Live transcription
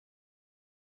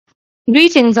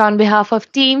Greetings on behalf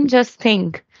of Team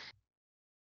JustThink.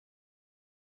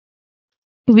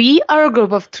 We are a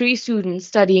group of three students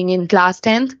studying in class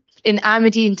 10th in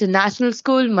Amity International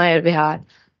School, Mayur, Vihar.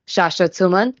 Shashwat,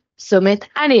 Suman, Sumit,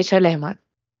 and Eshal Ahmad.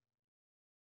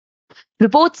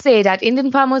 Reports say that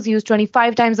Indian farmers use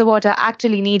 25 times the water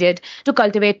actually needed to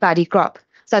cultivate paddy crop.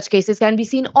 Such cases can be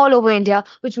seen all over India,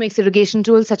 which makes irrigation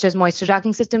tools such as moisture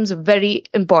tracking systems very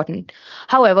important.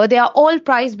 However, they are all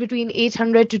priced between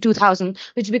 800 to 2000,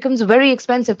 which becomes very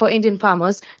expensive for Indian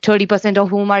farmers, 30% of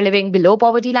whom are living below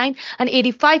poverty line and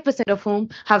 85% of whom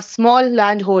have small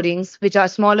land holdings which are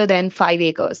smaller than 5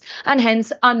 acres and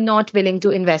hence are not willing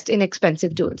to invest in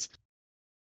expensive tools.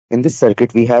 In this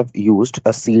circuit, we have used a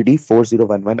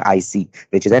CD4011 IC,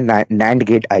 which is a NAND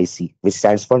gate IC, which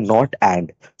stands for not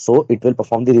AND. So it will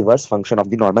perform the reverse function of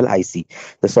the normal IC.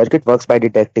 The circuit works by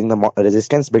detecting the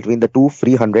resistance between the two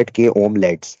 300K ohm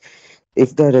LEDs.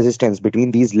 If the resistance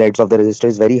between these LEDs of the resistor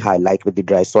is very high, like with the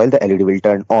dry soil, the LED will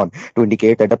turn on to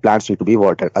indicate that the plants need to be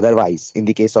watered. Otherwise, in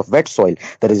the case of wet soil,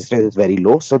 the resistance is very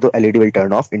low, so the LED will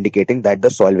turn off, indicating that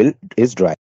the is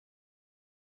dry.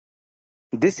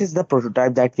 This is the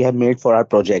prototype that we have made for our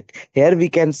project. Here we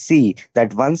can see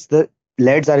that once the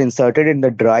LEDs are inserted in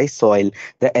the dry soil,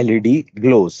 the LED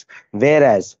glows.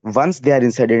 Whereas once they are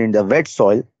inserted in the wet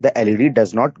soil, the LED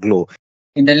does not glow.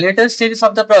 In the later stages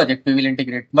of the project, we will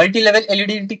integrate multi-level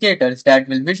LED indicators that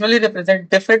will visually represent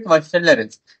different moisture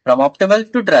levels, from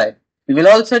optimal to dry. We will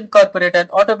also incorporate an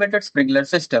automated sprinkler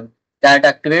system that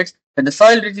activates when the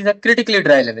soil reaches a critically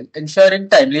dry level, ensuring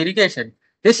timely irrigation.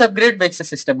 This upgrade makes the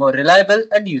system more reliable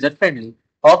and user-friendly,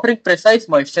 offering precise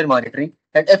moisture monitoring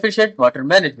and efficient water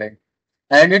management.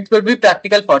 And it will be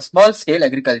practical for small-scale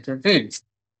agriculture fields.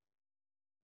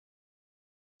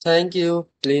 Thank you.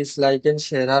 Please like and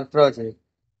share our project.